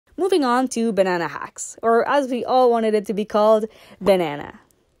Moving on to banana hacks, or as we all wanted it to be called, banana.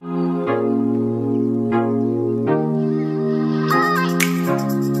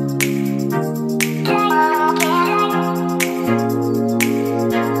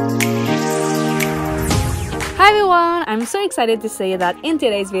 Hi everyone, I'm so excited to say that in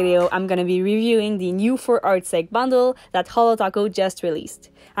today's video, I'm gonna be reviewing the new 4ArtSec bundle that Holo Taco just released.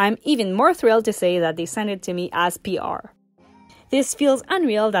 I'm even more thrilled to say that they sent it to me as PR. This feels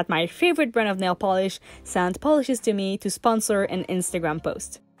unreal that my favorite brand of nail polish sent polishes to me to sponsor an Instagram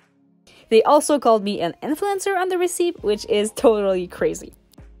post. They also called me an influencer on the receipt, which is totally crazy.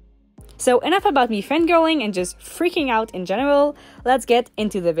 So enough about me fangirling and just freaking out in general, let's get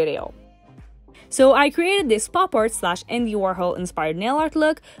into the video. So I created this pop art / Andy Warhol inspired nail art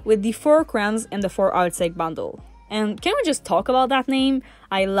look with the 4 crowns in the 4ArtSec bundle. And can we just talk about that name?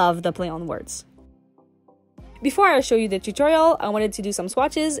 I love the play on words. Before I show you the tutorial, I wanted to do some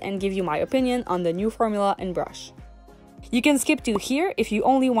swatches and give you my opinion on the new formula and brush. You can skip to here if you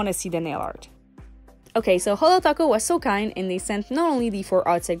only want to see the nail art. Okay, so Holo Taco was so kind and they sent not only the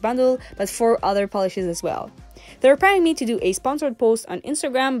 4ArtSec bundle, but 4 other polishes as well. They're planning me to do a sponsored post on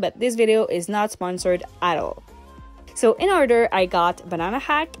Instagram, but this video is not sponsored at all. So in order, I got Banana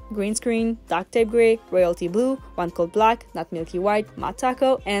Hack, Green Screen, Duct Tape Gray, Royalty Blue, One Coat Black, Not Milky White, Matte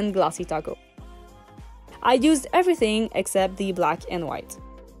Taco, and Glossy Taco. I used everything except the black and white.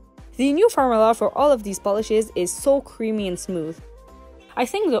 The new formula for all of these polishes is so creamy and smooth. I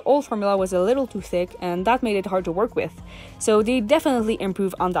think the old formula was a little too thick and that made it hard to work with, so they definitely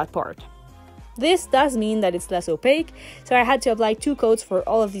improve on that part. This does mean that it's less opaque, so I had to apply 2 coats for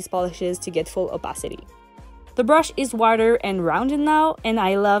all of these polishes to get full opacity. The brush is wider and rounded now, and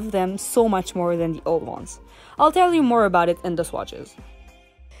I love them so much more than the old ones. I'll tell you more about it in the swatches.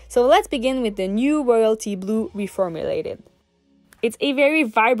 So let's begin with the new Royalty Blue reformulated. It's a very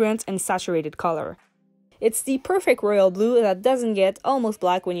vibrant and saturated color. It's the perfect royal blue that doesn't get almost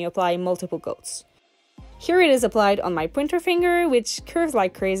black when you apply multiple coats. Here it is applied on my pointer finger, which curves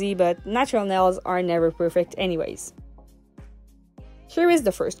like crazy, but natural nails are never perfect anyways. Here is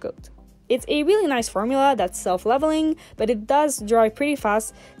the first coat. It's a really nice formula that's self-leveling, but it does dry pretty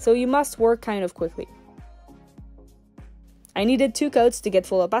fast, so you must work kind of quickly. I needed 2 coats to get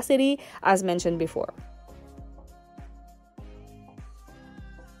full opacity, as mentioned before.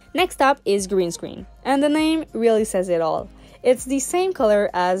 Next up is Green Screen, and the name really says it all. It's the same color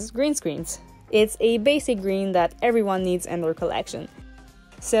as green screens. It's a basic green that everyone needs in their collection.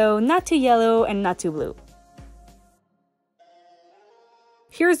 So not too yellow and not too blue.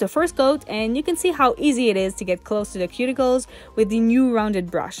 Here's the first coat, and you can see how easy it is to get close to the cuticles with the new rounded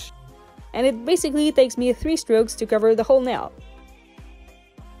brush. And it basically takes me 3 strokes to cover the whole nail.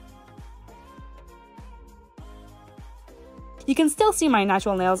 You can still see my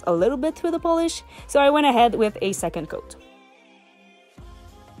natural nails a little bit through the polish, so I went ahead with a second coat.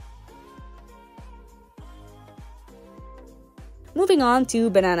 Moving on to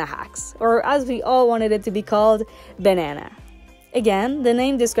banana hacks, or as we all wanted it to be called, banana. Again, the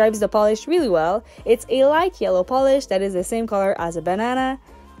name describes the polish really well. It's a light yellow polish that is the same color as a banana,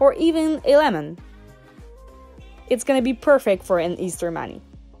 or even a lemon. It's gonna be perfect for an Easter mani.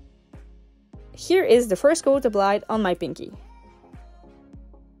 Here is the first coat applied on my pinky.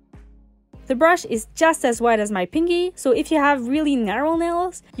 The brush is just as wide as my pinky, so if you have really narrow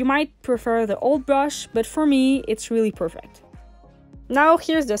nails, you might prefer the old brush, but for me, it's really perfect. Now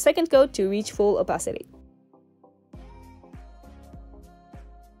here's the second coat to reach full opacity.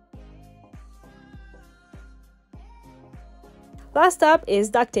 Last up is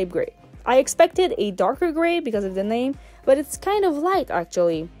Duct Tape Gray. I expected a darker gray because of the name, but it's kind of light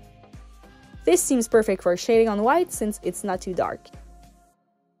actually. This seems perfect for shading on white since it's not too dark.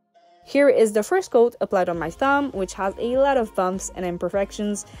 Here is the first coat applied on my thumb, which has a lot of bumps and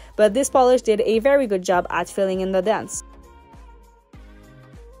imperfections, but this polish did a very good job at filling in the dents.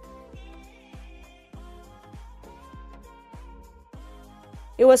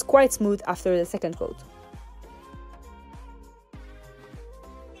 It was quite smooth after the second coat.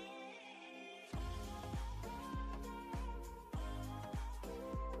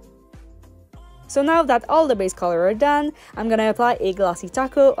 So now that all the base color are done, I'm gonna apply a Glossy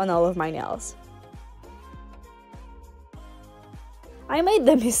Taco on all of my nails. I made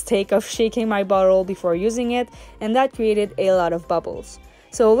the mistake of shaking my bottle before using it, and that created a lot of bubbles.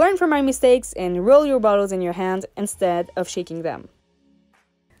 So learn from my mistakes and roll your bottles in your hand instead of shaking them.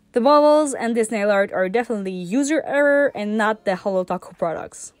 The bubbles and this nail art are definitely user error and not the Holo Taco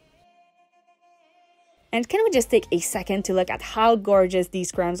products. And can we just take a second to look at how gorgeous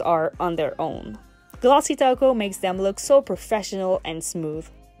these crowns are on their own? Glossy Taco makes them look so professional and smooth.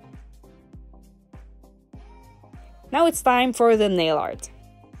 Now it's time for the nail art.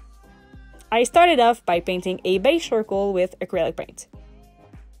 I started off by painting a beige circle with acrylic paint.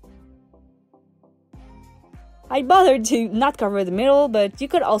 I bothered to not cover the middle, but you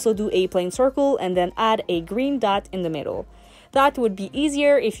could also do a plain circle and then add a green dot in the middle. That would be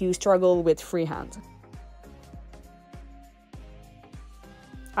easier if you struggle with freehand.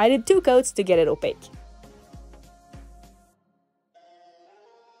 I did 2 coats to get it opaque.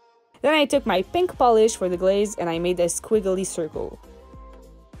 Then I took my pink polish for the glaze and I made a squiggly circle.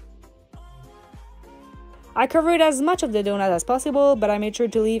 I covered as much of the donut as possible, but I made sure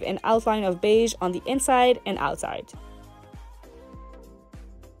to leave an outline of beige on the inside and outside.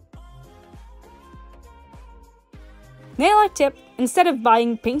 Nail art tip: instead of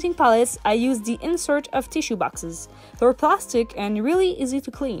buying painting palettes, I used the insert of tissue boxes. They're plastic and really easy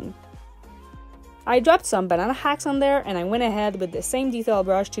to clean. I dropped some banana hacks on there and I went ahead with the same detail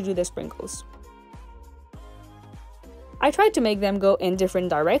brush to do the sprinkles. I tried to make them go in different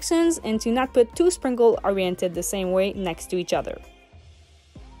directions and to not put 2 sprinkles oriented the same way next to each other.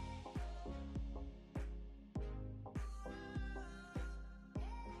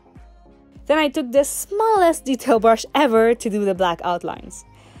 Then I took the smallest detail brush ever to do the black outlines.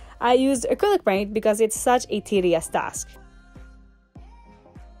 I used acrylic paint because it's such a tedious task.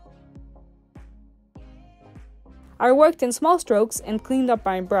 I worked in small strokes and cleaned up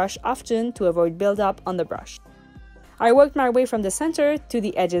my brush often to avoid buildup on the brush. I worked my way from the center to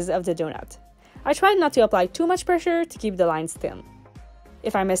the edges of the donut. I tried not to apply too much pressure to keep the lines thin.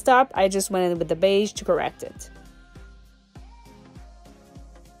 If I messed up, I just went in with the beige to correct it.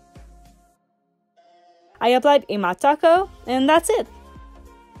 I applied a matte taco, and that's it!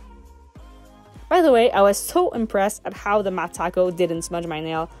 By the way, I was so impressed at how the matte taco didn't smudge my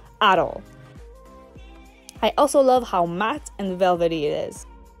nail at all. I also love how matte and velvety it is.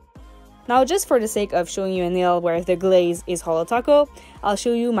 Now, just for the sake of showing you a nail where the glaze is Holo Taco, I'll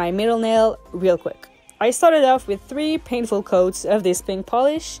show you my middle nail real quick. I started off with 3 painful coats of this pink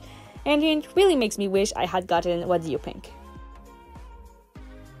polish, and it really makes me wish I had gotten what you pink.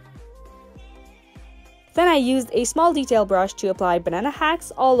 Then I used a small detail brush to apply banana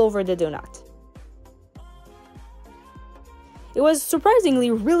hacks all over the donut. It was surprisingly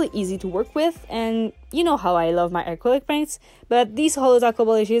really easy to work with, and you know how I love my acrylic paints, but these Holo Taco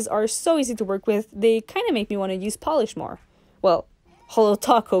polishes are so easy to work with, they kind of make me want to use polish more. Well, Holo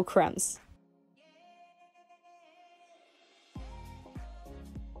Taco cremes.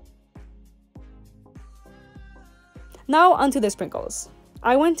 Now onto the sprinkles.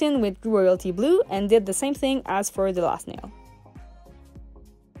 I went in with Royalty Blue and did the same thing as for the last nail.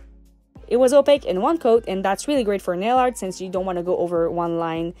 It was opaque in 1 coat, and that's really great for nail art since you don't want to go over one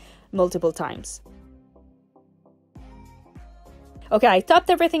line multiple times. Okay, I topped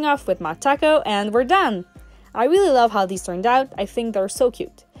everything off with matte taco and we're done! I really love how these turned out. I think they're so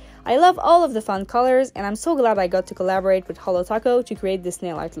cute. I love all of the fun colors and I'm so glad I got to collaborate with Holo Taco to create this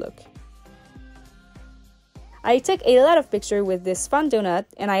nail art look. I took a lot of pictures with this fun donut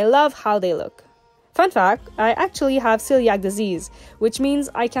and I love how they look. Fun fact, I actually have celiac disease, which means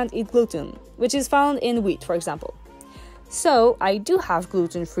I can't eat gluten, which is found in wheat, for example. So, I do have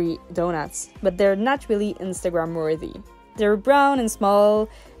gluten-free donuts, but they're not really Instagram worthy. They're brown and small,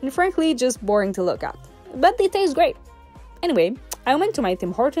 and frankly just boring to look at. But they taste great! Anyway, I went to my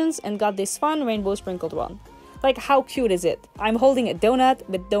Tim Hortons and got this fun rainbow sprinkled one. Like, how cute is it? I'm holding a donut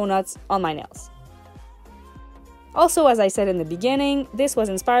with donuts on my nails. Also, as I said in the beginning, this was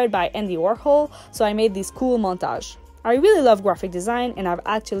inspired by Andy Warhol, so I made this cool montage. I really love graphic design and I've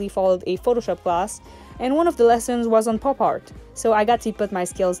actually followed a Photoshop class, and one of the lessons was on pop art, so I got to put my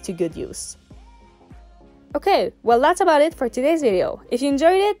skills to good use. Okay, well that's about it for today's video. If you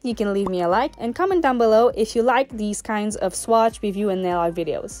enjoyed it, you can leave me a like and comment down below if you like these kinds of swatch, review and nail art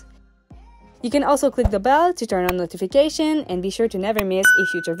videos. You can also click the bell to turn on notification and be sure to never miss a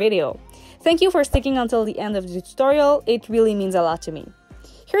future video. Thank you for sticking until the end of the tutorial, it really means a lot to me.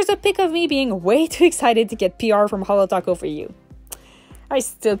 Here's a pic of me being way too excited to get PR from Holo Taco for you. I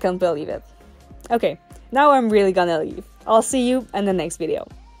still can't believe it. Okay, now I'm really gonna leave. I'll see you in the next video.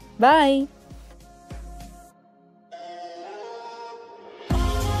 Bye!